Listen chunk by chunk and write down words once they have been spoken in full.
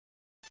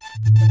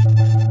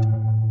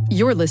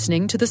You're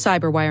listening to the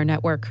Cyberwire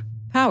Network,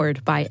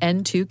 powered by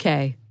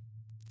N2K.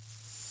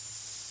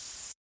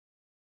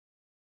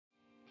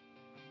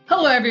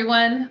 Hello,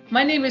 everyone.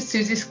 My name is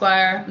Susie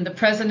Squire. I'm the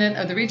president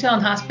of the Retail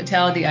and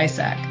Hospitality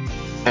ISAC.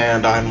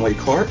 And I'm Lee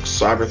Clark,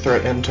 cyber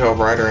threat intel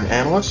writer and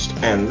analyst,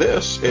 and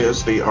this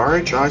is the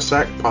RH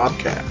ISAC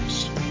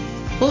podcast.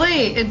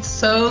 Lee, it's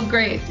so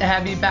great to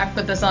have you back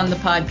with us on the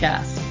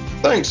podcast.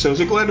 Thanks,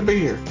 Susie. Glad to be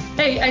here.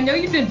 Hey, I know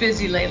you've been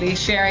busy lately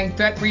sharing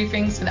threat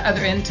briefings and other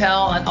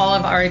intel on all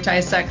of RH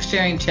ISAC's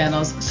sharing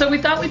channels. So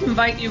we thought we'd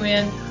invite you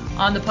in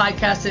on the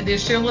podcast today to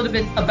share a little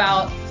bit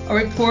about a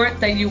report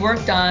that you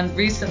worked on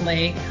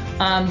recently,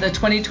 the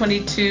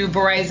 2022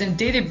 Verizon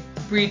Data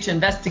Breach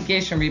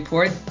Investigation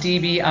Report,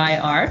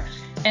 DBIR,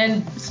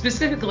 and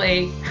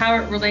specifically how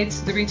it relates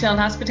to the retail and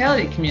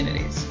hospitality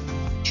communities.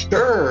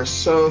 Sure.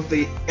 So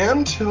the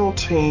Intel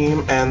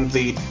team and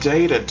the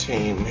data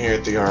team here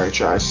at the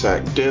RH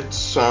ISAC did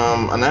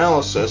some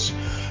analysis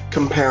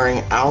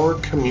comparing our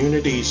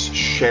community's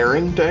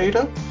sharing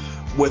data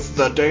with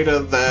the data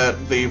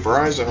that the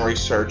Verizon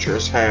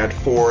researchers had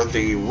for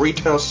the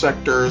retail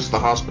sectors, the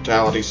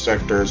hospitality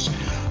sectors,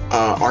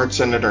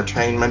 arts and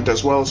entertainment,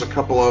 as well as a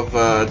couple of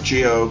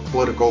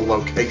geopolitical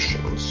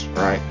locations,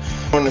 right?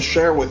 I want to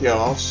share with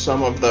y'all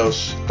some of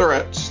those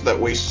threats that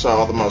we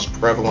saw the most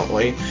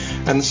prevalently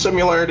and the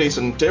similarities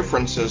and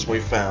differences we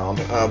found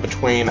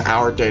between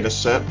our data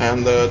set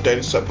and the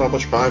data set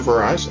published by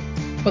Verizon.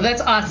 Well,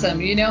 that's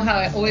awesome. You know how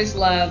I always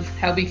love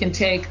how we can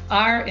take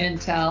our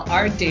intel,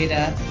 our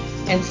data,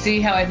 and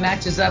see how it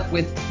matches up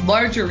with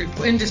larger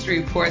industry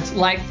reports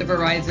like the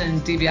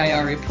Verizon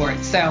DBIR report.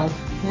 So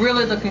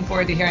really looking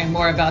forward to hearing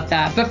more about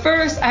that. But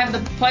first, I have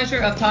the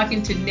pleasure of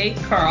talking to Nate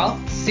Karl,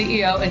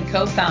 CEO and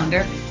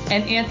co-founder,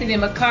 and Anthony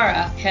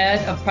Macara,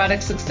 head of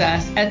product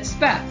success at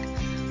SPEC.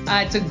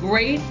 It's a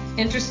great,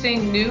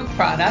 interesting new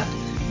product.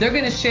 They're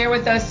going to share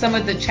with us some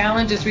of the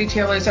challenges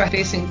retailers are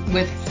facing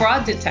with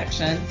fraud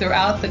detection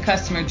throughout the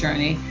customer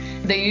journey.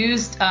 They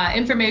used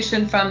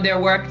information from their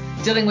work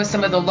dealing with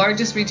some of the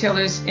largest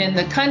retailers in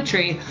the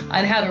country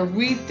on how to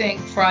rethink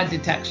fraud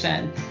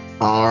detection.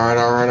 All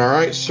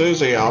right,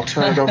 Susie, I'll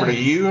turn it over to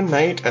you,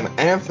 Nate, and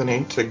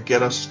Anthony to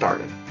get us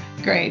started.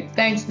 Great.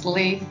 Thanks,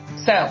 Lee.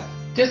 So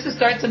just to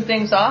start some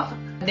things off,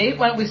 Nate,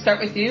 why don't we start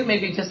with you?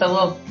 Maybe just a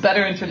little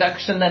better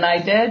introduction than I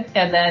did,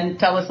 and then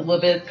tell us a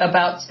little bit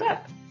about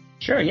SPEC.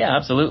 Sure, yeah,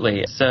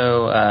 absolutely.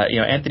 So,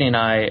 Anthony and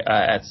I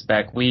at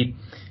SPEC, we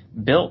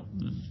built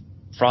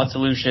fraud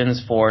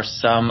solutions for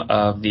some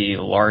of the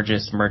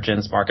largest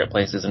merchants,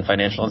 marketplaces, and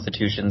financial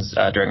institutions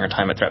during our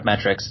time at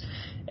ThreatMetrix.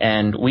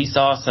 And we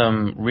saw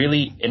some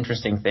really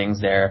interesting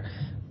things there.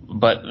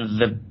 But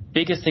the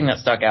biggest thing that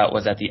stuck out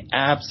was at the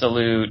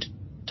absolute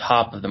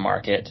top of the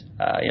market,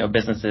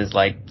 businesses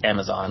like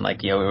Amazon,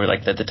 we were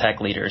like the tech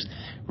leaders,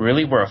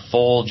 really were a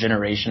full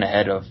generation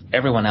ahead of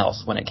everyone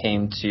else when it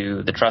came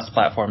to the trust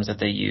platforms that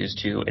they used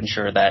to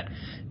ensure that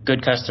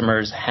good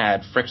customers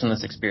had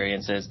frictionless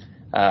experiences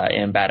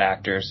and bad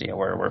actors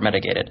were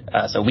mitigated.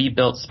 So we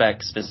built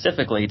SPEC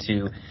specifically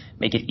to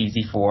make it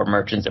easy for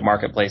merchants and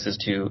marketplaces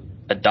to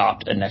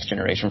adopt a next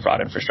generation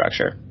fraud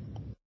infrastructure.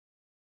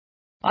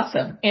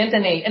 Awesome.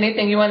 Anthony,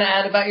 anything you want to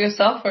add about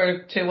yourself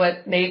or to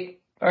what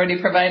Nate already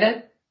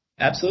provided?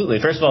 Absolutely.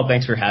 First of all,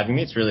 thanks for having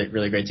me. It's really,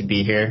 really great to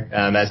be here.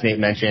 As Nate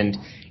mentioned,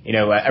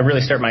 I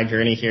really start my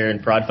journey here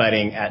in fraud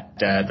fighting at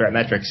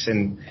ThreatMetrix,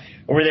 and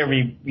over there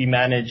we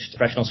managed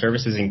professional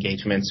services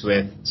engagements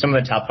with some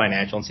of the top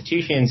financial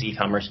institutions,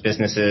 e-commerce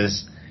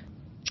businesses,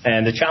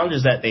 and the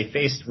challenges that they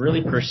faced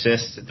really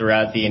persist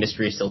throughout the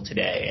industry still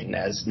today. And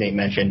as Nate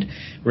mentioned,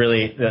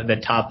 really the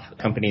top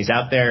companies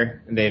out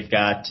there, they've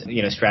got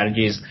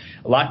strategies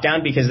locked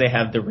down because they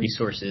have the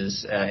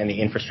resources and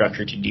the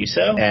infrastructure to do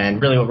so.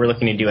 And really what we're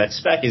looking to do at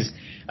SPEC is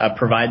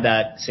provide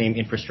that same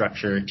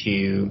infrastructure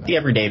to the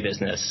everyday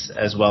business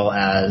as well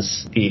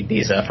as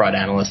these fraud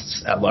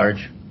analysts at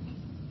large.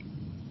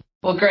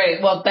 Well,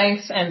 great. Well,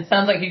 thanks. And it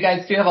sounds like you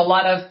guys do have a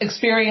lot of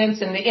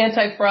experience in the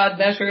anti-fraud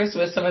measures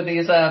with some of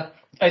these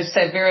I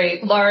said very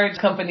large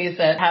companies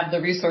that have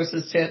the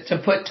resources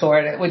to put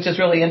toward it, which is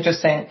really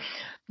interesting.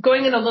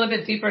 Going in a little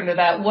bit deeper into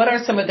that, what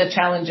are some of the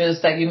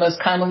challenges that you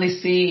most commonly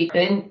see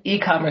in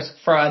e-commerce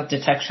fraud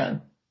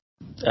detection?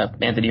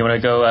 Anthony, you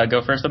want to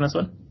go first on this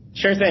one?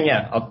 Sure thing.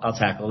 Yeah, I'll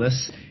tackle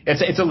this.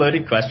 It's a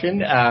loaded question,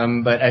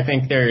 but I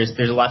think there's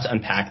a lot to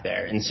unpack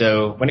there. And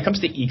so when it comes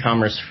to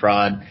e-commerce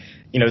fraud,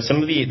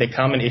 some of the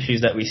common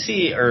issues that we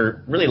see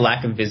are really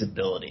lack of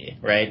visibility,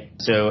 right?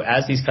 So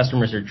as these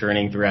customers are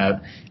journeying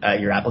throughout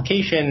your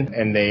application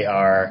and they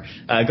are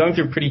going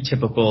through pretty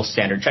typical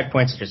standard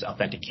checkpoints such as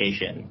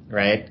authentication,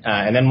 right?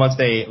 And then once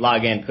they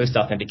log in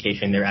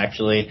post-authentication, they're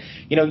actually,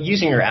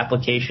 using your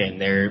application.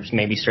 They're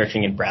maybe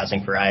searching and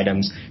browsing for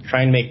items,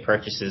 trying to make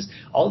purchases.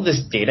 All of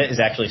this data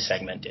is actually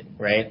segmented,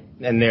 right?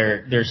 And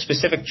they're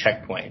specific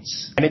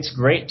checkpoints. And it's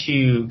great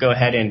to go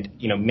ahead and,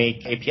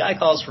 make API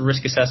calls for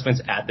risk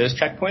assessments at those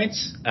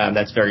checkpoints.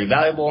 That's very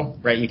valuable,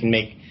 right? You can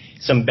make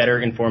some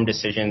better informed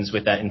decisions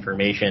with that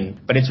information.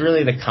 But it's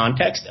really the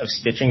context of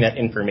stitching that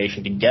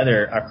information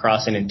together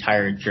across an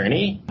entire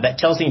journey that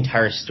tells the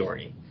entire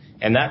story.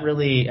 And that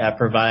really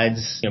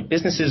provides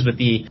businesses with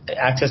the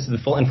access to the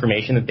full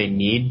information that they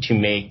need to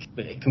make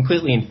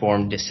completely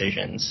informed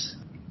decisions.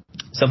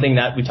 Something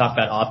that we talk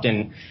about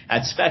often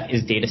at Spec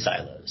is data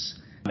silos.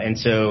 And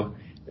so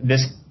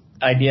this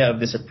idea of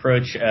this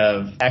approach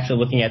of actually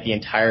looking at the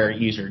entire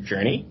user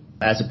journey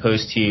as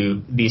opposed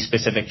to these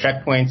specific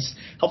checkpoints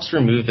helps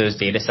remove those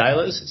data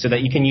silos so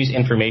that you can use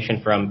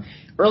information from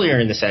earlier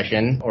in the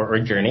session or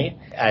journey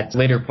at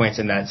later points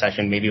in that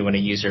session, maybe when a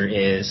user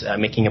is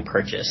making a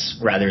purchase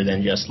rather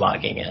than just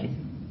logging in.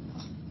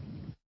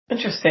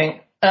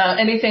 Interesting.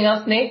 Anything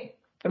else, Nate?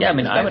 Yeah, I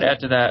mean, I would add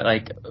to that,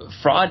 like,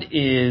 fraud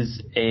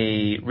is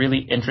a really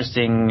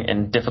interesting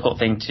and difficult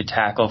thing to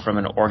tackle from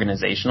an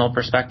organizational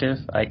perspective.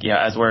 Like,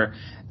 as we're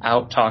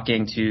out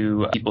talking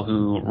to people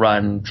who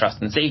run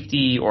trust and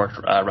safety or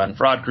run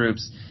fraud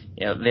groups,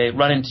 they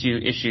run into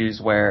issues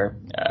where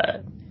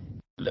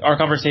our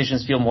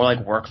conversations feel more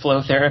like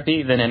workflow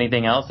therapy than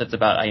anything else. It's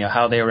about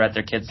how they were at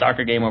their kid's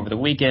soccer game over the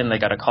weekend. They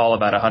got a call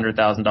about a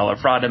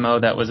 $100,000 fraud demo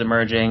that was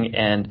emerging,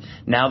 and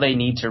now they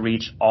need to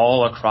reach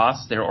all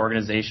across their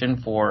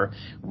organization for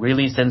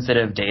really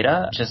sensitive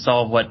data to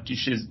solve what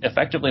is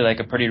effectively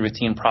like a pretty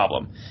routine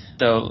problem.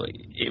 So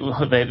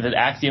the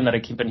axiom that I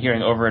keep on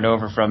hearing over and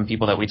over from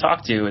people that we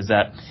talk to is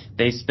that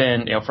they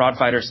spend, fraud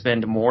fighters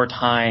spend more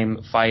time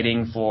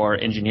fighting for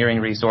engineering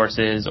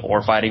resources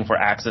or fighting for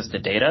access to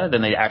data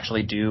than they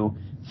actually do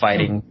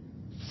fighting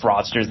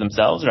fraudsters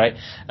themselves, right?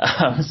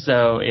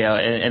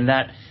 And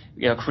that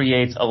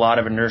creates a lot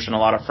of inertia and a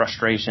lot of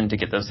frustration to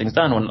get those things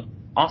done when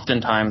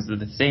oftentimes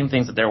the same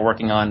things that they're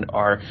working on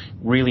are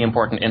really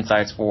important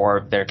insights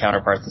for their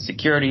counterparts in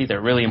security.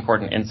 They're really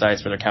important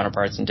insights for their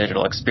counterparts in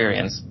digital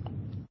experience.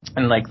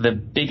 And like the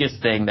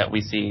biggest thing that we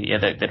see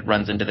that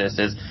runs into this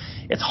is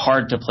it's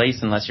hard to place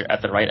unless you're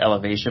at the right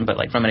elevation. But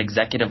like from an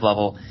executive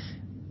level,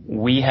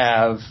 we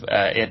have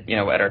at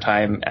our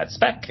time at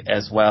Spec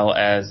as well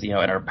as in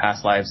our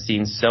past lives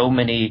seen so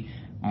many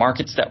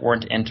markets that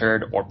weren't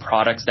entered or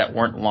products that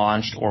weren't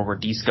launched or were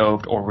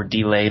descoped or were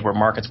delayed, where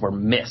markets were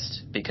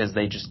missed because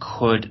they just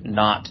could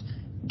not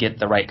get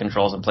the right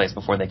controls in place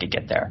before they could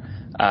get there.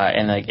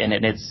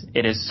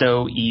 It is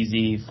so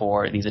easy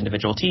for these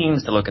individual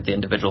teams to look at the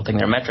individual thing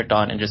they're metriced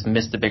on and just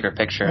miss the bigger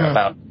picture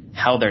about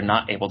how they're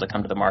not able to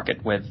come to the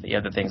market with the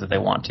other things that they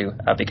want to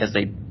because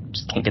they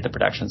just can't get the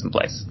protections in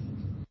place.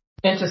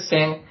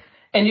 Interesting.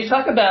 And you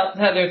talk about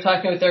how they're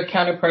talking with their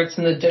counterparts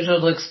in the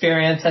digital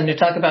experience, and you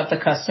talk about the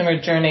customer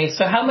journey.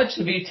 So how much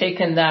have you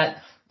taken that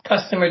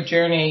customer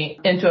journey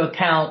into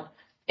account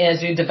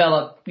as you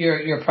develop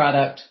your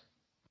product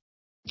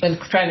and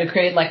trying to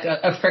create like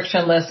a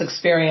frictionless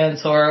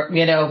experience or,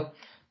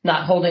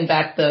 not holding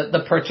back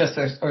the purchase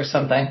or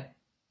something?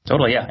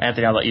 Totally, yeah.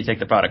 Anthony, I'll let you take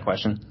the product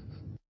question.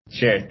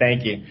 Sure,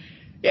 thank you.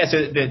 Yeah, so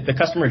the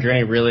customer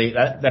journey really,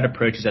 that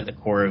approach is at the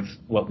core of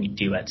what we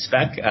do at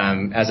Spec.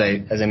 As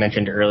I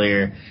mentioned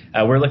earlier,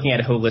 we're looking at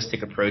a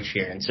holistic approach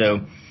here. And so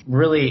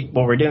really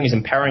what we're doing is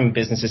empowering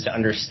businesses to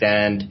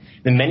understand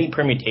the many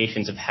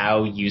permutations of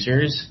how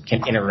users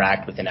can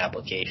interact with an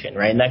application,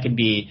 right? And that could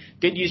be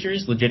good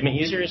users, legitimate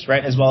users,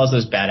 right? As well as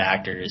those bad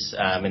actors,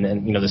 and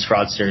then, those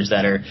fraudsters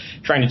that are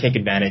trying to take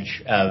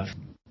advantage of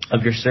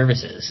your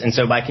services. And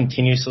so by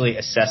continuously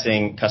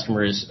assessing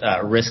customers'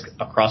 risk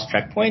across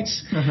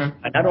checkpoints,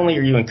 not only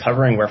are you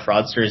uncovering where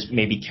fraudsters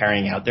may be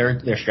carrying out their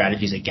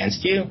strategies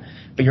against you,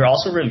 but you're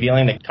also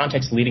revealing the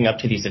context leading up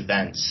to these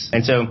events.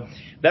 And so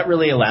that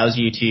really allows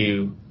you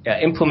to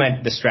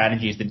implement the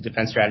strategies, the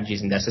defense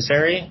strategies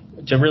necessary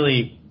to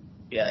really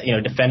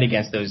defend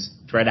against those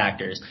threat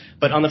actors.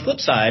 But on the flip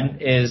side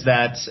is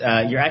that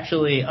you're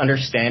actually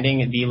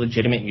understanding the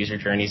legitimate user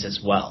journeys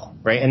as well,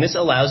 right? And this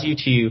allows you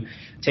to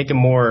take a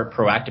more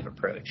proactive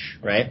approach,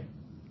 right?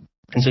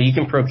 And so you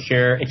can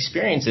procure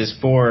experiences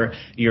for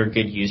your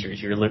good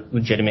users, your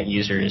legitimate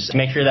users, to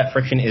make sure that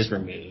friction is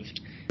removed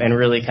and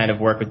really kind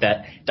of work with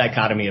that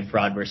dichotomy of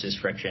fraud versus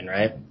friction,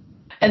 right?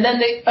 And then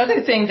the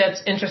other thing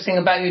that's interesting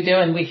about you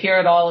doing, we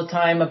hear it all the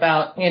time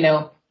about,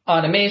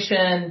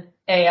 automation,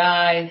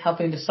 AI,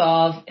 helping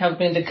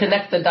to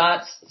connect the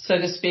dots, so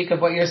to speak, of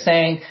what you're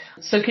saying.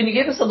 So can you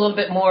give us a little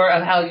bit more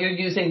of how you're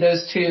using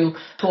those two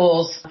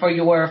tools for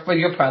your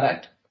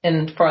product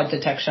in fraud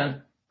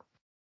detection?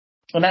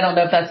 And I don't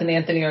know if that's an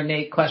Anthony or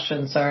Nate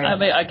question. Sorry.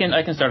 I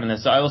can start on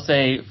this. So I will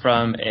say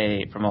from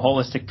a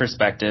holistic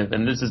perspective,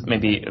 and this is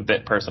maybe a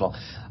bit personal,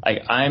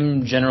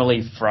 I'm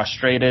generally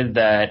frustrated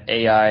that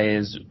AI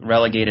is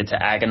relegated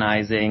to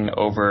agonizing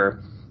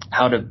over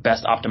how to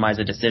best optimize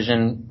a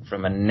decision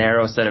from a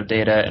narrow set of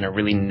data and a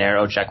really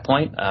narrow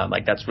checkpoint.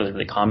 That's really,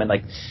 really common.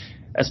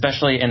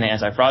 Especially in the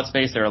anti-fraud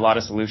space, there are a lot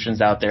of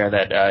solutions out there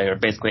that are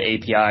basically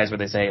APIs where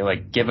they say,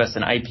 give us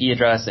an IP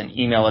address, an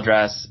email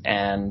address,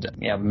 and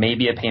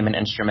maybe a payment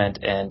instrument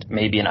and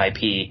maybe an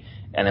IP,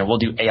 and then we'll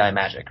do AI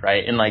magic,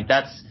 right? And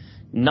that's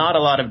not a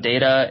lot of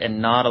data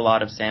and not a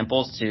lot of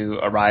samples to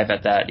arrive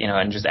at that,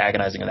 and just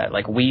agonizing at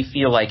that. We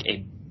feel like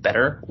a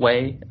better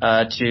way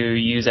to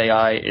use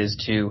AI is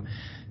to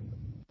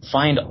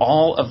find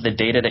all of the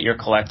data that you're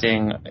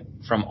collecting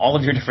from all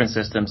of your different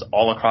systems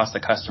all across the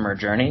customer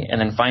journey, and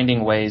then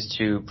finding ways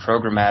to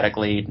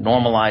programmatically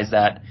normalize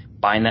that,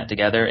 bind that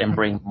together, and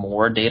bring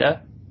more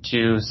data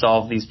to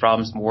solve these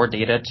problems, more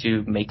data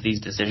to make these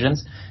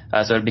decisions.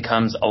 So it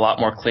becomes a lot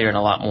more clear and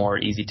a lot more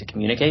easy to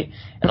communicate,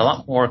 and a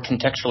lot more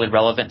contextually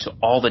relevant to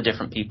all the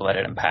different people that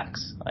it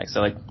impacts. Like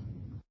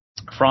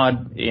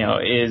fraud,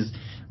 is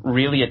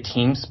really a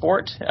team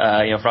sport.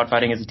 Fraud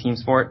fighting is a team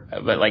sport,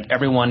 but like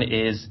everyone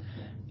is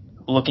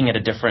looking at a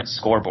different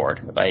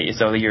scoreboard, right?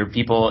 So your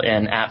people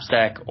in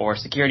AppSec or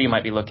security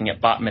might be looking at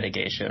bot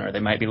mitigation, or they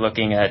might be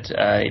looking at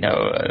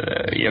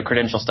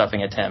credential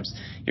stuffing attempts.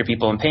 Your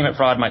people in payment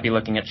fraud might be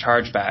looking at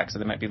chargebacks, or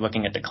they might be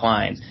looking at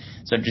declines.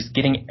 So just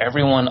getting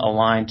everyone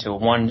aligned to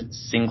one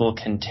single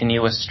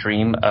continuous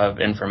stream of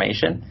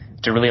information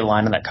to really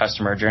align on that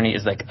customer journey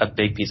is like a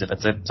big piece of it.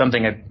 It's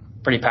something I'm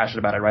pretty passionate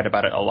about. I write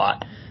about it a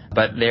lot.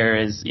 But there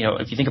is,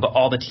 if you think about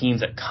all the teams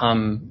that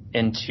come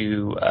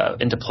into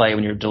play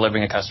when you're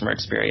delivering a customer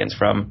experience,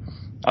 from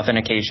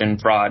authentication,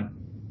 fraud,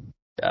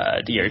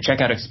 your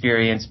checkout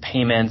experience,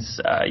 payments,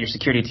 your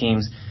security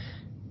teams,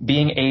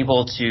 being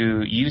able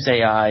to use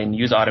AI and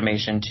use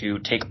automation to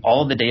take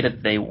all of the data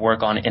that they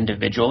work on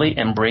individually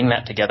and bring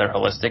that together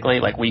holistically,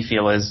 like we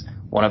feel is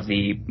one of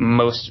the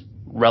most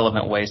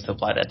relevant ways to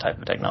apply that type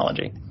of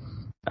technology.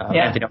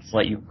 Anthony, I'll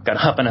let you kind of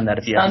hop in on that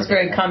if you Sounds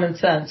very common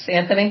sense.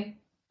 Anthony?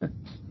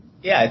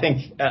 Yeah, I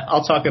think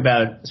I'll talk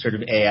about sort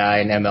of AI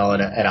and ML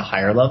at a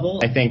higher level.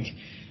 I think,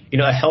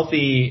 a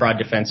healthy fraud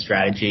defense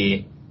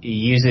strategy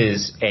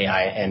uses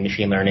AI and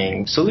machine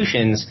learning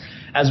solutions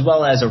as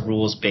well as a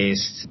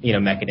rules-based,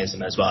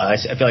 mechanism as well. I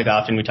feel like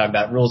often we talk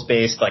about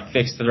rules-based, like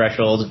fixed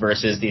thresholds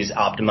versus these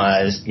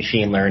optimized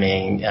machine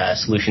learning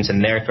solutions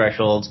and their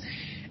thresholds.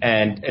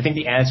 And I think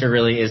the answer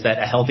really is that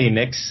a healthy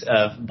mix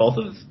of both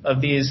of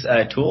these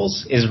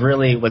tools is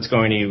really what's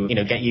going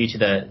to get you to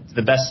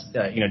the best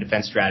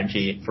defense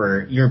strategy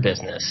for your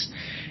business.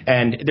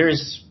 And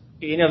there's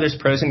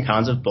pros and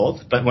cons of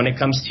both, but when it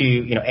comes to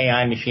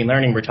AI and machine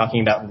learning, we're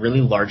talking about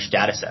really large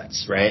data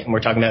sets, right? And we're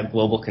talking about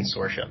global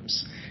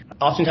consortiums.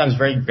 Oftentimes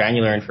very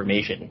granular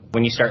information.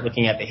 When you start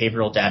looking at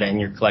behavioral data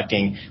and you're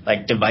collecting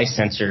like device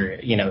sensor,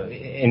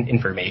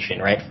 information,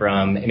 right,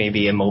 from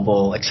maybe a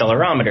mobile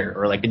accelerometer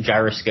or like a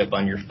gyroscope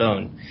on your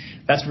phone,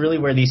 that's really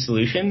where these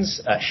solutions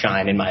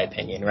shine, in my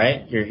opinion,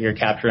 right? You're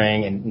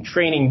capturing and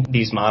training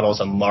these models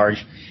on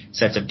large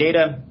sets of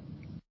data,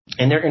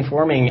 and they're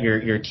informing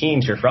your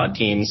teams, your fraud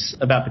teams,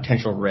 about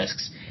potential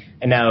risks.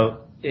 And now,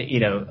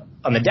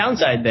 on the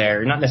downside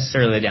there, not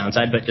necessarily the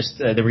downside, but just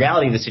the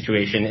reality of the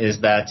situation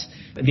is that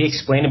the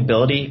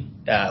explainability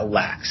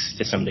lacks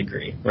to some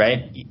degree,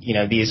 right?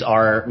 These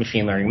are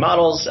machine learning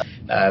models.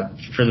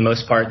 For the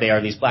most part, they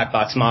are these black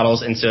box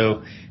models. And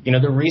so,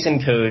 the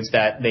reason codes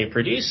that they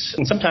produce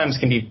and sometimes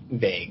can be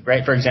vague,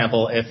 right? For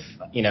example, if,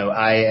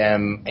 I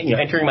am,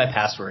 entering my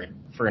password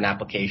for an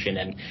application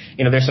and,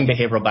 there's some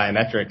behavioral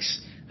biometrics,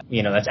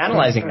 that's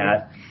analyzing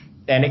that.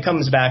 And it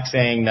comes back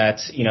saying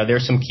that,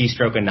 there's some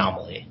keystroke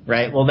anomaly,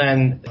 right? Well,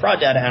 then fraud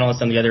data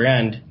analysts on the other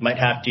end might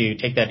have to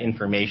take that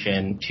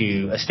information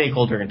to a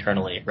stakeholder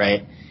internally,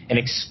 right? And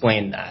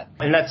explain that.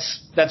 And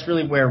that's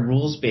really where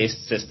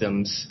rules-based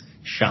systems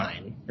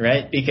shine,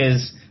 right?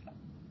 Because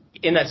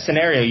in that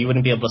scenario, you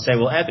wouldn't be able to say,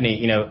 well,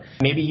 Anthony,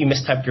 maybe you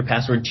mistyped your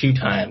password 2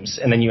 times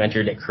and then you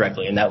entered it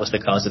correctly, and that was the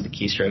cause of the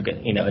keystroke,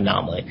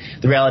 anomaly.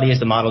 The reality is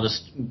the model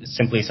just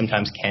simply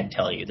sometimes can't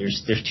tell you.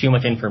 There's too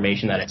much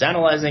information that it's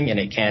analyzing, and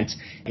it can't,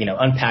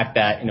 unpack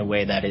that in a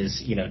way that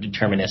is,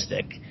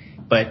 deterministic.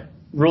 But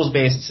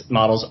rules-based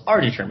models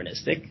are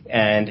deterministic,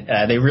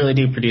 and they really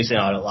do produce an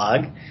audit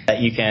log that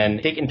you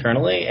can take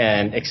internally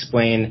and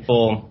explain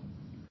full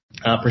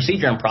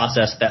procedure and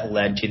process that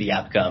led to the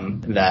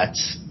outcome that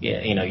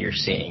you're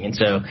seeing. And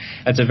so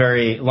that's a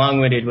very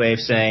long-winded way of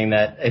saying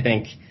that I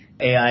think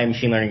AI and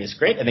machine learning is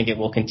great. I think it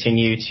will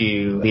continue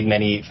to lead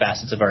many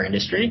facets of our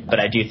industry, but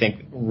I do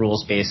think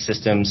rules-based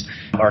systems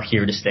are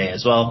here to stay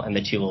as well, and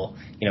the two will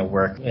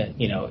work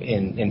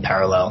in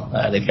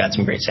parallel. They've got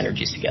some great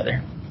synergies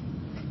together.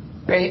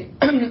 Great.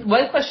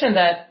 One question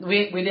that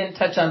we didn't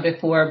touch on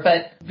before,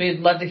 but we'd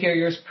love to hear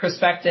your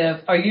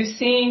perspective. Are you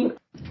seeing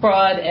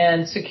fraud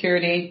and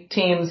security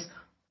teams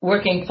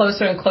working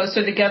closer and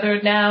closer together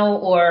now?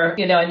 Or,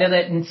 I know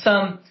that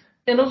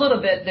in a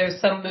little bit, there's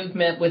some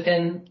movement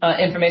within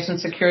information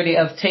security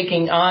of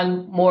taking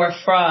on more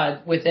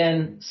fraud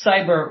within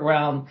cyber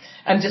realm.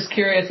 I'm just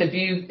curious if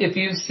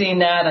you've seen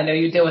that. I know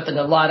you deal with it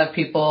a lot of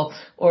people,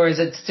 or is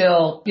it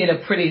still,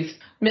 pretty,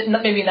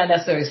 maybe not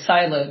necessarily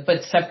siloed,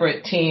 but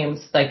separate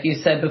teams, like you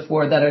said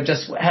before, that are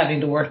just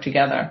having to work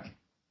together?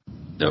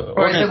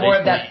 Or is it more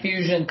of that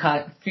fusion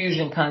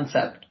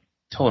concept?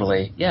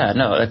 Totally. Yeah,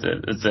 no,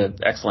 it's an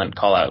excellent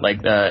call out.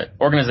 Like,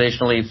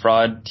 organizationally,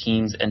 fraud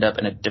teams end up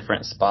in a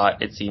different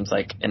spot, it seems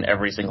like, in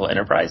every single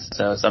enterprise.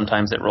 So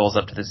sometimes it rolls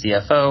up to the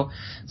CFO,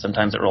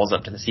 sometimes it rolls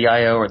up to the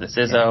CIO or the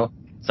CISO.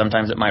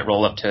 Sometimes it might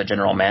roll up to a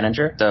general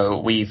manager.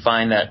 So we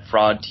find that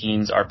fraud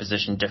teams are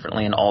positioned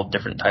differently in all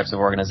different types of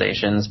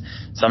organizations.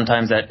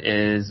 Sometimes that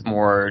is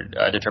more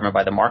determined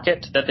by the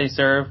market that they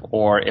serve,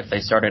 or if they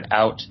started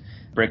out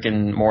brick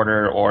and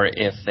mortar, or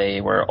if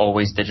they were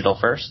always digital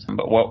first.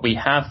 But what we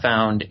have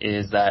found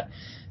is that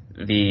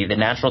the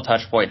natural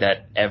touch point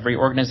that every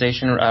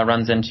organization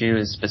runs into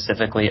is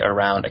specifically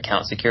around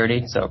account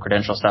security. So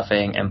credential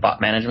stuffing and bot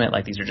management,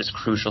 like these are just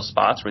crucial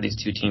spots where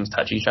these two teams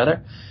touch each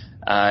other.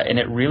 And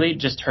it really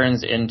just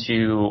turns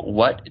into,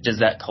 what does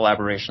that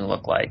collaboration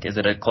look like? Is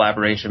it a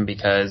collaboration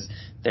because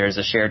there's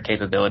a shared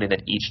capability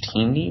that each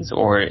team needs,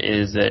 or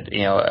is it,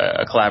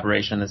 a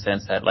collaboration in the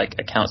sense that like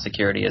account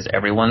security is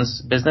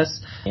everyone's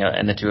business,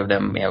 and the two of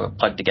them,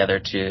 plug together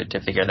to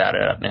figure that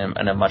out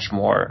in a much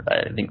more,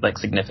 I think, like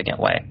significant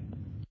way.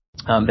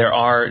 There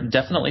are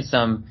definitely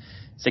some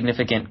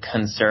significant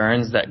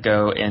concerns that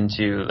go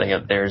into,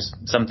 there's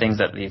some things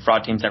that the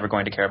fraud team's never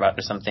going to care about.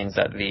 There's some things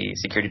that the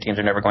security teams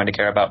are never going to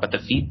care about, but the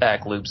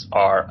feedback loops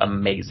are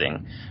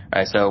amazing,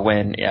 right? So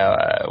when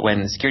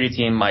the security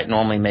team might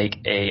normally make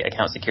a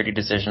account security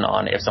decision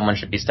on if someone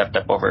should be stepped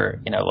up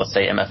over, let's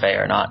say MFA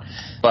or not,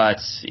 but,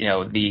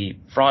 the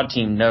fraud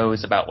team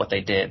knows about what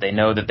they did. They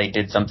know that they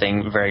did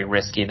something very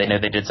risky. They know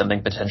they did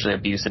something potentially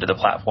abusive to the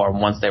platform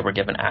once they were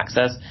given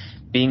access.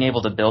 Being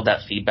able to build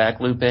that feedback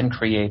loop in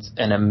creates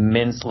an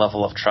immense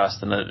level of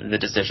trust in the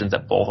decisions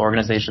that both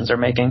organizations are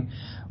making.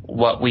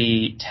 What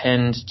we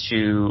tend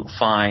to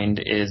find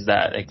is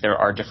that there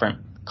are different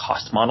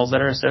cost models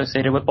that are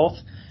associated with both.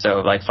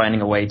 So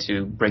finding a way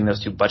to bring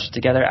those two budgets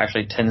together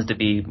actually tends to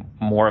be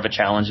more of a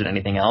challenge than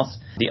anything else.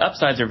 The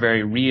upsides are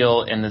very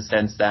real in the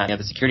sense that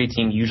the security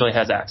team usually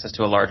has access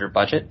to a larger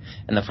budget,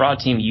 and the fraud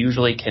team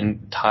usually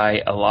can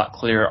tie a lot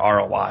clearer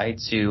ROI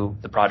to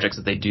the projects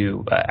that they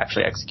do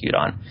actually execute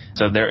on.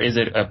 So there is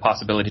a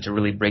possibility to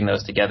really bring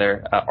those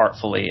together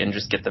artfully and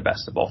just get the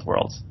best of both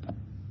worlds.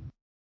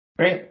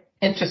 Great.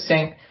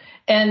 Interesting.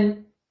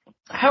 And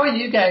how are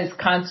you guys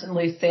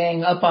constantly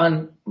staying up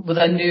on with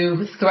the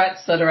new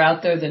threats that are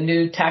out there, the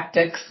new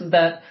tactics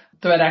that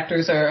threat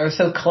actors are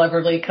so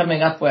cleverly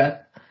coming up with?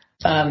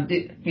 How do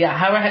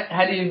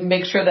you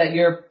make sure that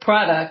your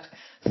product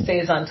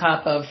stays on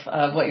top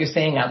of what you're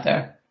seeing out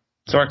there?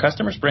 So our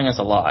customers bring us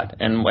a lot,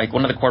 and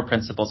one of the core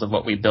principles of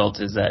what we built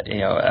is that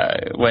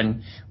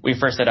when we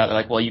first set out, they're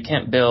like, well, you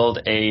can't build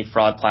a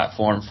fraud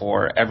platform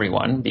for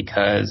everyone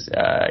because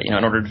in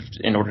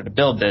order to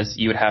build this,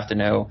 you would have to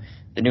know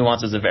the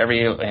nuances of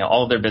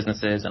all of their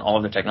businesses and all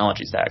of their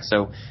technology stacks.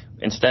 So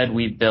instead,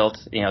 we built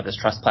this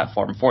trust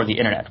platform for the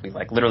internet. We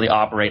literally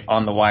operate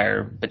on the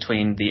wire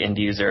between the end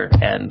user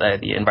and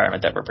the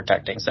environment that we're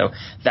protecting. So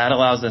that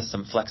allows us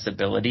some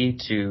flexibility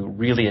to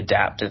really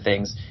adapt to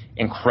things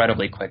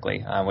incredibly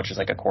quickly, which is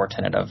a core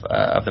tenet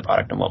of the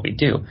product and what we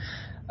do.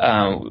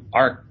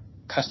 Our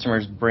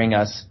customers bring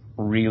us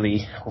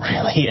really,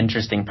 really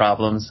interesting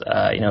problems.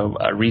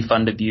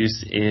 Refund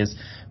abuse is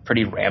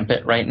pretty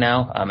rampant right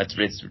now.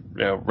 It's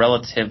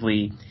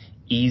relatively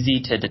easy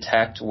to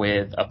detect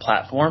with a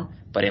platform,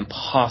 but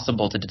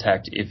impossible to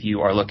detect if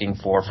you are looking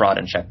for fraud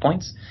and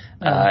checkpoints.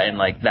 And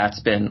that's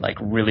been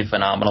really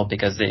phenomenal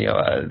because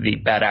the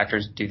bad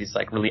actors do this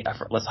really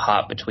effortless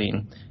hop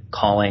between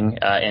calling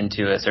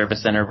into a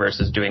service center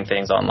versus doing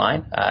things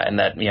online, and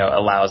that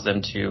allows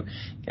them to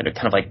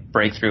kind of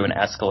break through and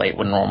escalate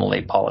when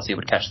normally policy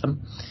would catch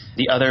them.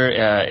 The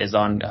other is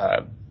on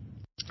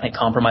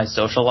compromised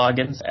social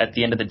logins. At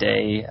the end of the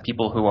day,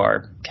 people who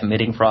are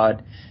committing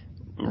fraud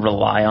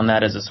rely on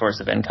that as a source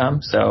of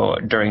income. So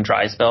during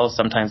dry spells,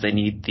 sometimes they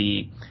need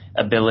the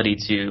ability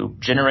to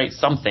generate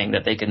something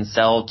that they can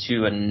sell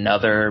to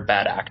another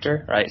bad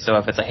actor, right? So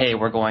if it's hey,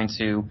 we're going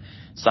to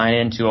sign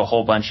into a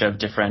whole bunch of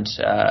different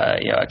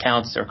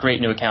accounts or create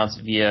new accounts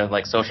via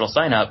social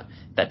sign up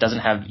that doesn't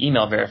have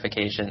email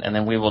verification, and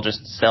then we will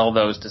just sell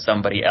those to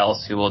somebody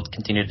else who will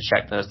continue to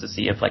check those to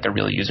see if a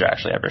real user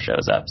actually ever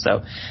shows up.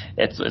 So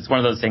it's one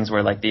of those things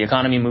where the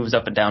economy moves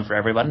up and down for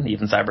everyone,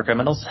 even cyber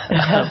criminals.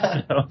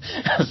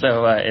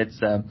 So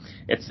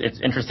it's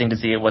interesting to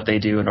see what they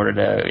do in order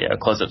to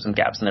close up some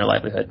gaps in their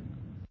livelihood.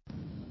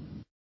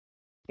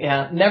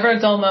 Yeah, never a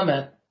dull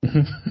moment.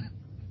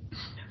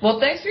 Well,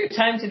 thanks for your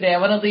time today. I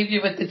want to leave you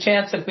with the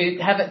chance, if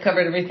we haven't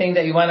covered everything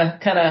that you want to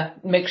kind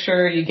of make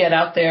sure you get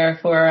out there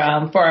for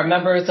our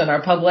members and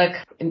our public.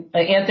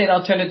 Anthony,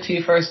 I'll turn it to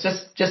you first,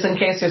 just in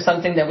case there's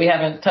something that we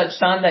haven't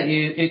touched on that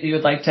you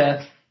would like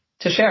to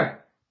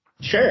share.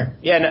 Sure.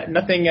 Yeah,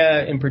 nothing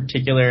in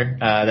particular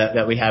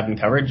that we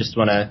haven't covered. Just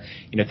want to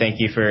thank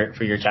you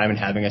for your time and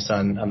having us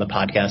on the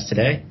podcast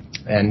today.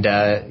 And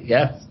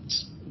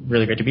it's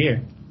really great to be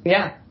here.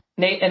 Yeah.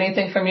 Nate,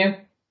 anything from you?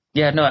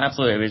 Yeah, no,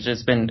 absolutely.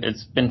 It's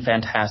been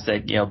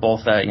fantastic,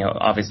 both,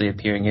 obviously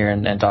appearing here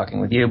and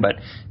talking with you, but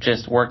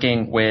just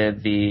working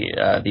with the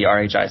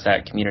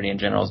RHISAC community in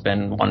general has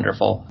been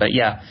wonderful. But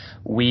yeah,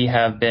 we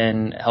have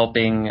been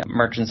helping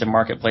merchants and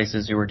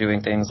marketplaces who are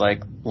doing things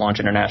like launch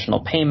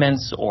international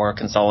payments or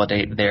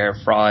consolidate their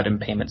fraud and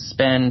payment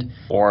spend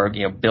or,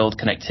 build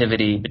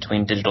connectivity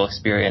between digital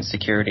experience,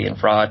 security, and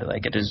fraud.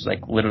 Like, it is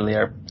like literally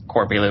our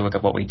core bailiwick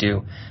of what we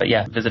do. But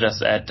yeah, visit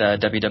us at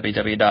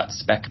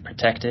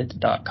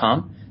www.specprotected.com.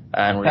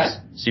 And we're just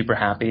super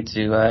happy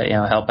to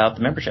help out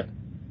the membership.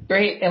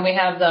 Great. And we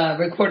have the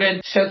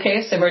recorded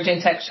showcase,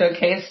 Emerging Tech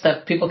Showcase,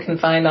 that people can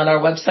find on our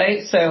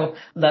website. So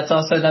that's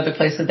also another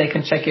place that they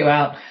can check you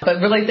out. But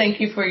really,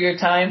 thank you for your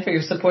time, for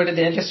your support of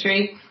the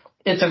industry.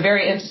 It's a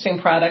very interesting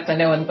product. I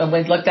know when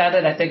we looked at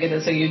it, I think it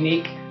is a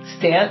unique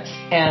stance,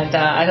 and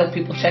I hope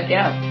people check you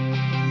out.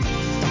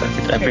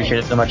 I appreciate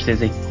it so much,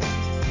 Susie.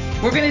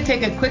 We're going to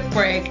take a quick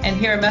break and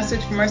hear a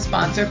message from our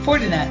sponsor,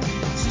 Fortinet.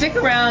 Stick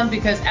around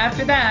because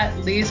after that,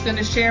 Lee's going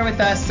to share with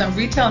us some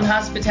retail and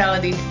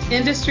hospitality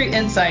industry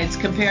insights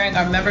comparing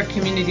our member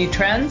community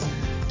trends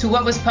to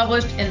what was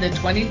published in the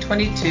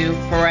 2022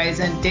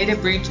 Verizon Data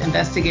Breach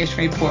Investigation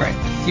Report.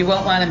 You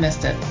won't want to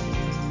miss it.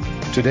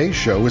 Today's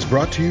show is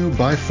brought to you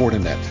by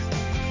Fortinet.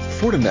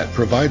 Fortinet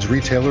provides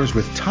retailers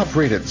with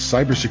top-rated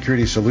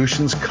cybersecurity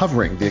solutions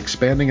covering the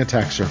expanding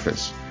attack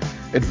surface.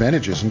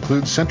 Advantages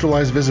include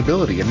centralized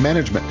visibility and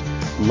management,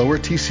 lower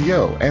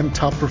TCO, and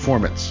top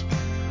performance.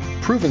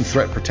 Proven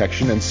threat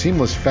protection and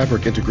seamless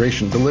fabric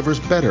integration delivers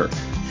better,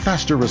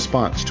 faster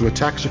response to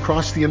attacks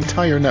across the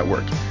entire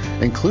network,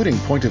 including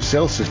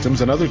point-of-sale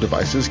systems and other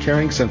devices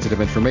carrying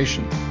sensitive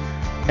information.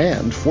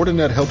 And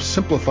Fortinet helps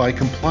simplify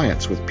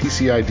compliance with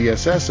PCI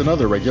DSS and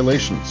other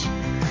regulations.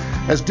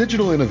 As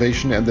digital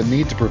innovation and the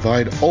need to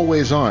provide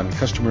always-on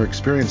customer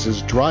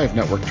experiences drive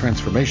network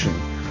transformation,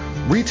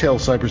 retail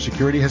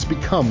cybersecurity has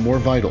become more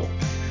vital.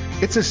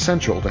 It's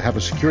essential to have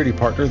a security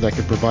partner that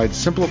can provide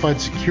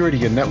simplified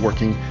security and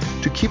networking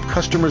to keep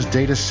customers'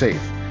 data safe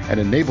and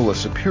enable a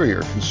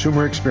superior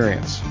consumer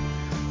experience.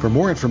 For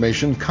more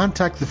information,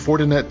 contact the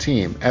Fortinet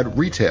team at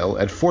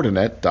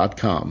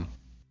retail@fortinet.com.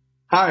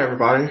 Hi,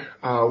 everybody.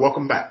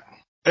 Welcome back.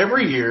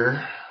 Every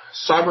year,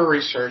 cyber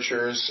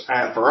researchers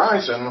at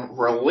Verizon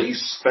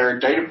release their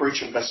data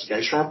breach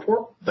investigation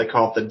report. They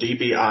call it the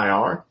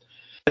DBIR.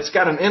 It's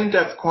got an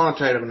in-depth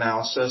quantitative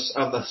analysis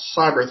of the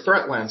cyber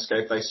threat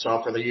landscape they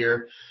saw for the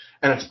year,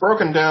 and it's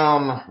broken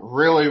down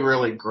really,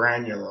 really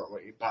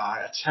granularly by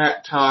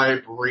attack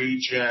type,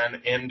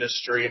 region,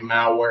 industry,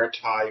 malware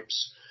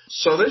types.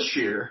 So this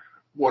year,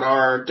 what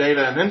our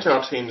data and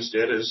intel teams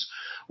did is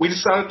we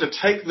decided to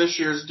take this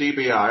year's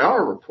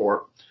DBIR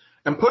report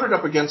and put it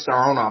up against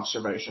our own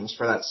observations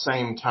for that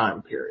same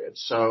time period.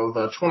 So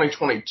the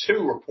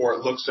 2022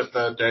 report looks at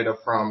the data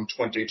from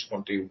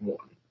 2021,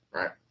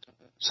 right?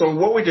 So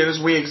what we did is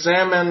we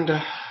examined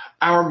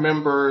our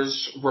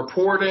members'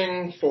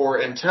 reporting for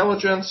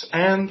intelligence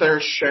and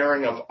their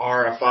sharing of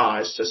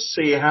RFIs to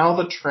see how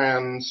the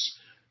trends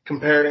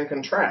compared and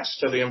contrast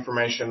to the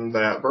information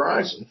that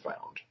Verizon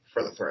found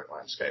for the threat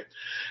landscape.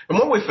 And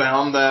what we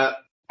found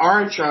that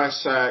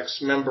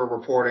RHISAC's member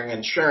reporting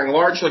and sharing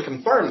largely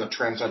confirmed the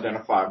trends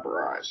identified by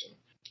Verizon.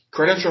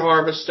 Credential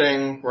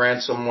harvesting,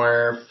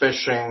 ransomware,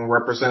 phishing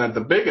represented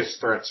the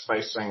biggest threats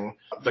facing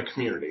the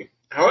community.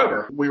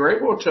 However, we were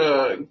able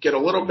to get a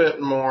little bit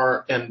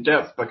more in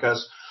depth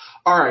because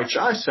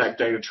RHISAC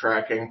data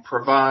tracking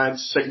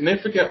provides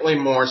significantly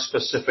more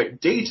specific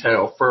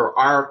detail for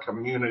our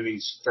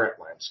community's threat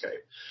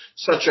landscape,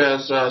 such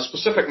as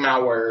specific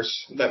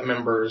malwares that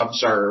members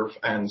observe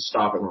and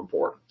stop and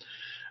report.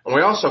 And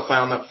we also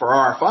found that for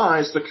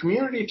RFIs, the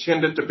community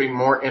tended to be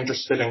more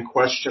interested in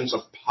questions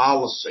of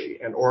policy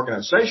and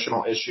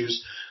organizational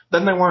issues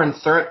than they were in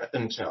threat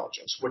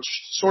intelligence,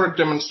 which sort of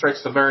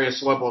demonstrates the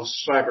various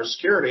levels of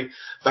cybersecurity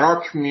that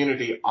our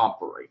community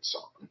operates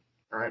on,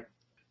 right?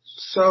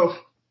 So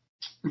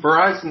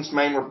Verizon's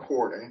main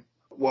reporting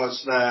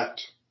was that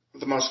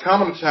the most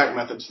common attack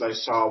methods they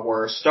saw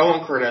were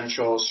stolen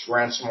credentials,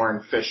 ransomware,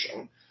 and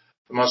phishing.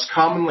 The most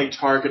commonly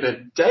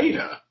targeted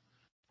data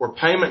were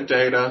payment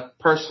data,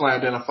 personally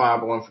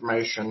identifiable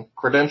information,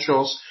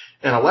 credentials,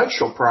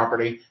 intellectual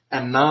property,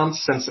 and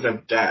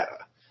non-sensitive data.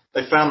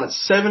 They found that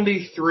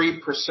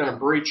 73% of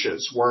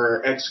breaches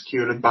were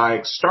executed by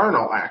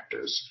external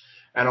actors,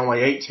 and only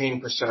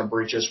 18% of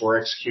breaches were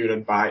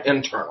executed by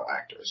internal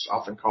actors,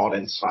 often called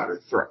insider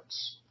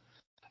threats.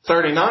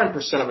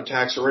 39% of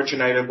attacks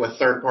originated with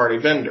third-party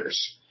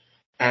vendors,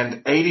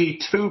 and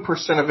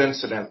 82% of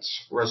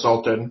incidents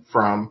resulted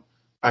from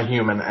a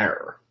human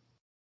error.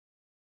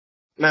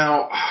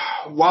 Now,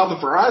 while the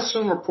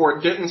Verizon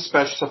report didn't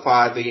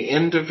specify the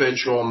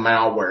individual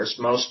malwares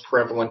most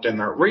prevalent in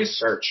their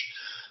research,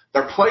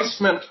 their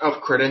placement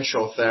of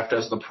credential theft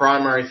as the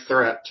primary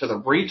threat to the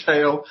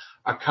retail,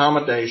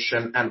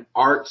 accommodation, and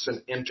arts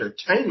and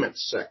entertainment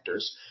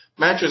sectors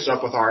matches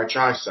up with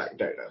RHISAC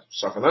data.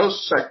 So for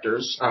those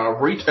sectors,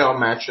 retail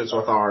matches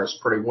with ours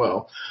pretty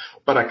well,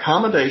 but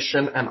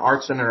accommodation and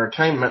arts and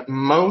entertainment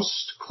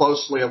most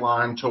closely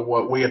align to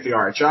what we at the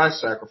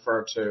RHISAC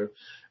refer to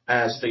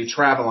as the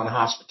travel and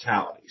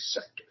hospitality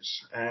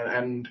sectors.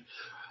 And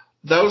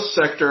those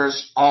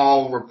sectors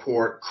all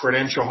report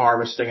credential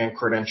harvesting and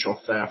credential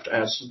theft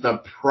as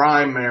the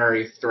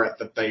primary threat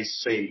that they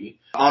see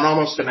on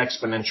almost an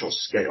exponential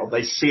scale.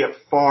 They see it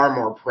far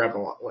more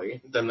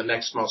prevalently than the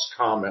next most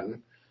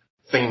common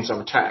themes of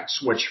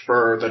attacks, which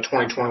for the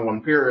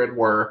 2021 period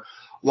were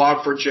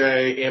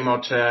Log4j,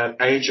 Emotet,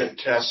 Agent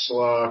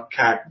Tesla,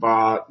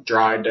 CACBot,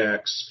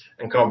 Drydex,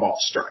 and Cobalt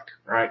Strike,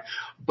 right?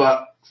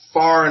 But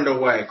far and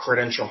away,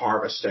 credential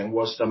harvesting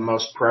was the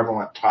most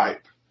prevalent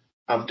type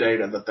of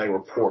data that they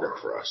reported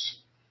for us.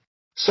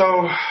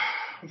 So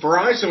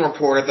Verizon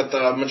reported that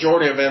the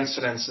majority of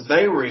incidents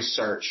they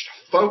researched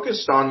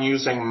focused on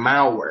using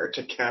malware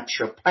to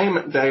capture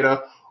payment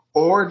data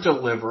or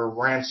deliver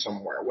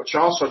ransomware, which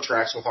also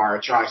tracks with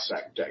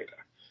RHISAC data.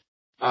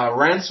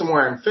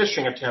 Ransomware and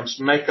phishing attempts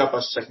make up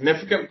a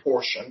significant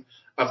portion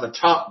of the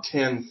top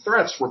 10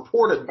 threats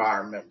reported by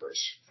our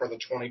members for the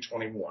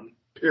 2021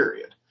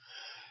 period.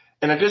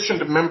 In addition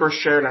to members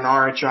shared in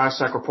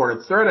RHISAC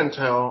reported threat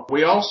intel,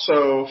 we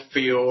also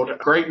field a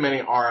great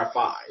many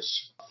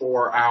RFIs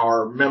for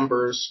our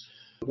members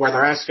where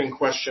they're asking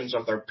questions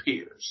of their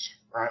peers,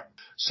 right?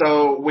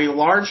 So we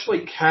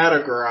largely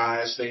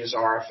categorize these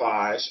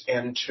RFIs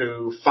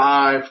into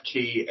 5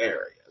 key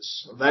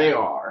areas. They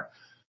are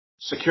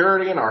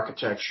security and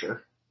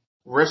architecture,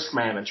 risk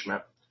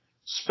management,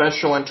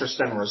 special interest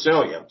and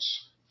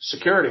resilience,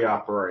 security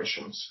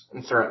operations,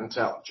 and threat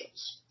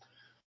intelligence.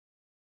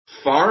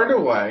 Far and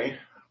away,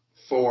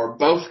 for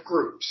both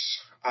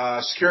groups,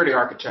 security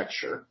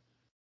architecture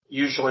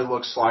usually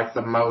looks like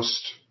the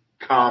most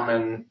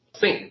common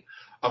theme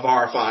of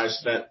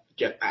RFIs that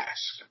get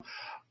asked.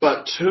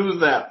 But to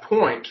that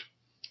point,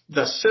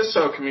 the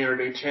CISO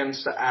community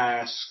tends to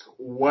ask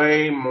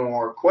way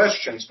more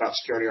questions about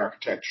security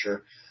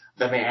architecture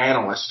than the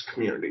analyst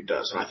community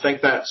does. And I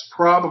think that's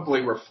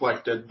probably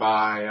reflected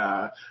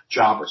by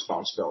job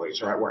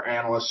responsibilities, right, where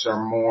analysts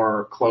are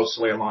more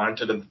closely aligned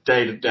to the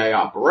day-to-day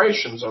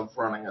operations of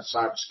running a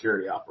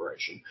cybersecurity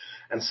operation.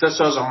 And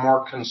CISOs are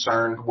more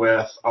concerned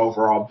with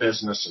overall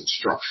business and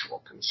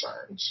structural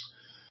concerns.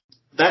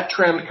 That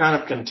trend kind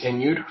of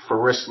continued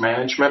for risk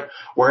management,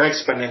 where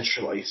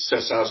exponentially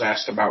CISOs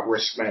asked about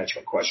risk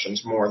management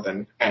questions more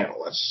than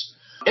analysts.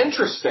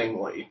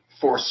 Interestingly,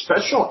 for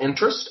special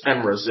interest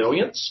and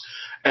resilience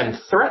and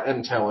threat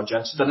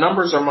intelligence, the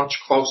numbers are much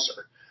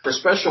closer. For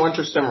special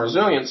interest and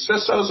resilience,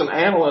 CISOs and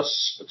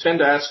analysts tend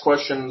to ask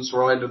questions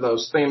related to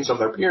those themes of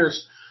their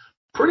peers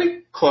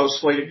pretty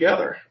closely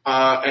together.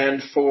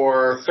 And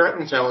for threat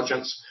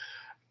intelligence,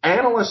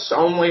 analysts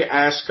only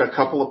ask a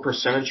couple of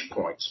percentage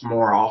points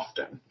more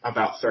often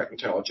about threat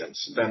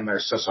intelligence than their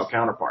CISO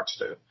counterparts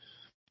do.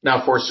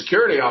 Now, for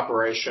security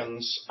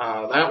operations,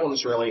 that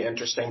one's really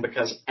interesting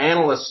because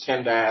analysts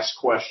tend to ask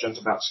questions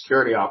about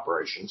security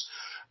operations,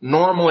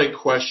 normally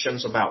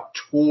questions about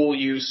tool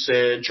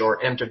usage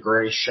or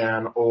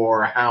integration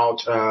or how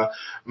to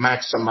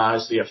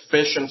maximize the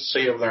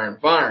efficiency of their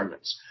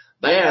environments.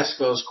 They ask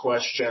those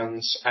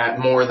questions at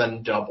more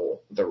than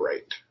double the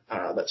rate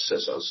that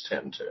CISOs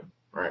tend to,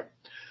 right?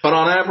 But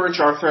on average,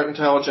 our threat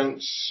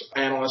intelligence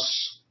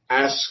analysts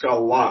ask a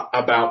lot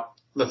about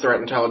the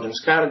threat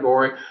intelligence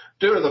category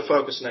due to the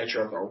focused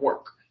nature of their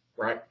work,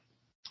 right?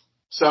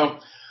 So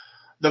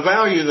the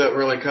value that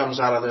really comes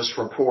out of this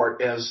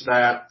report is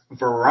that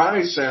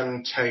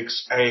Verizon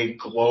takes a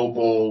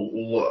global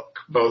look,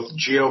 both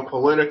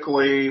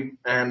geopolitically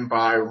and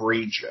by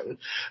region.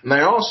 And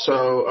they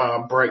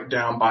also break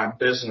down by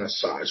business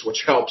size,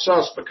 which helps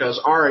us because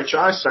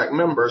RHISAC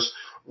members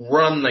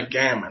run the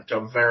gamut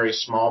of very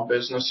small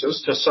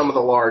businesses to some of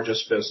the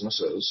largest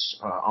businesses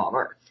on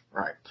earth,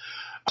 right?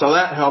 So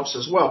that helps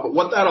as well. But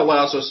what that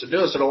allows us to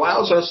do is it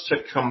allows us to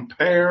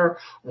compare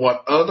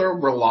what other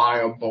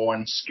reliable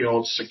and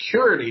skilled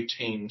security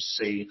teams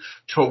see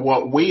to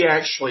what we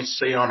actually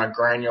see on a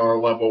granular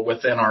level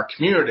within our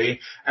community.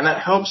 And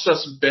that helps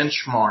us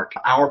benchmark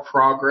our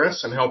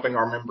progress in helping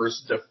our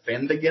members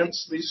defend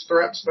against these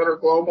threats that are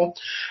global.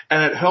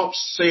 And it helps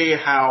see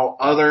how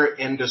other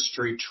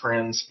industry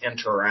trends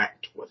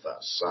interact with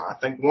us. I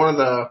think one of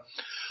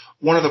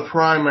the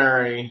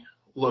primary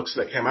looks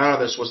that came out of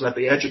this was that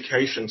the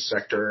education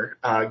sector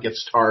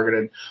gets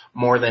targeted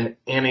more than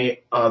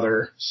any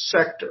other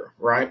sector,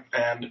 right?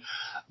 And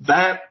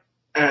that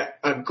at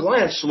a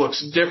glance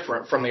looks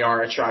different from the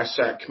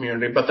RHISAC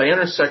community, but they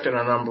intersect in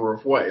a number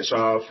of ways.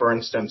 For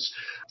instance,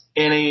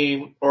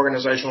 any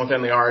organization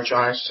within the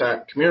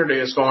RHISAC community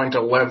is going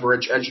to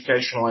leverage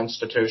educational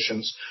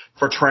institutions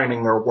for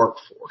training their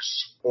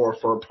workforce or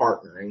for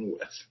partnering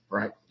with,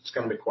 right? It's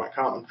going to be quite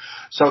common.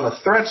 So the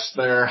threats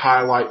there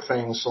highlight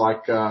things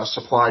like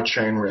supply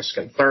chain risk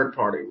and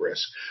third-party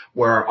risk,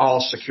 where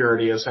all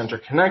security is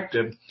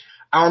interconnected.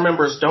 our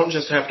members don't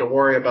just have to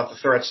worry about the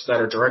threats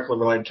that are directly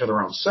related to their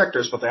own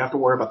sectors, but they have to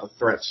worry about the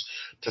threats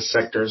to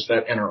sectors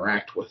that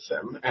interact with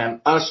them.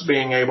 And us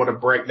being able to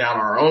break down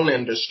our own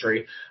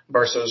industry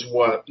versus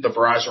what the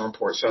Verizon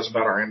report says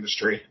about our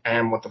industry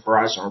and what the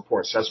Verizon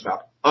report says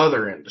about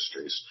other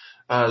industries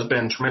has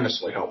been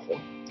tremendously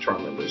helpful to our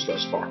members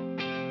thus far.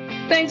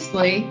 Thanks,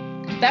 Lee.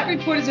 That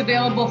report is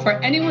available for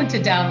anyone to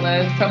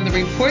download from the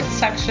reports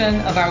section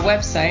of our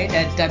website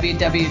at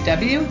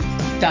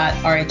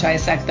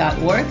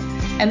www.rhisec.org,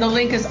 and the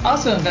link is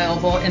also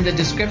available in the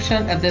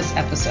description of this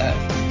episode.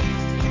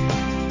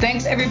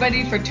 Thanks,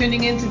 everybody, for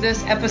tuning into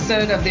this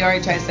episode of the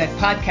RHISec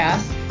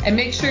podcast, and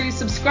make sure you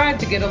subscribe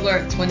to get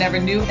alerts whenever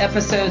new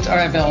episodes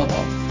are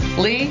available.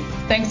 Lee,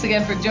 thanks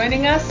again for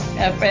joining us,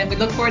 and we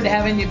look forward to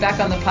having you back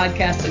on the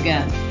podcast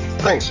again.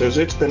 Thanks,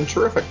 Susie. It's been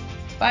terrific.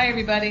 Bye,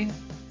 everybody.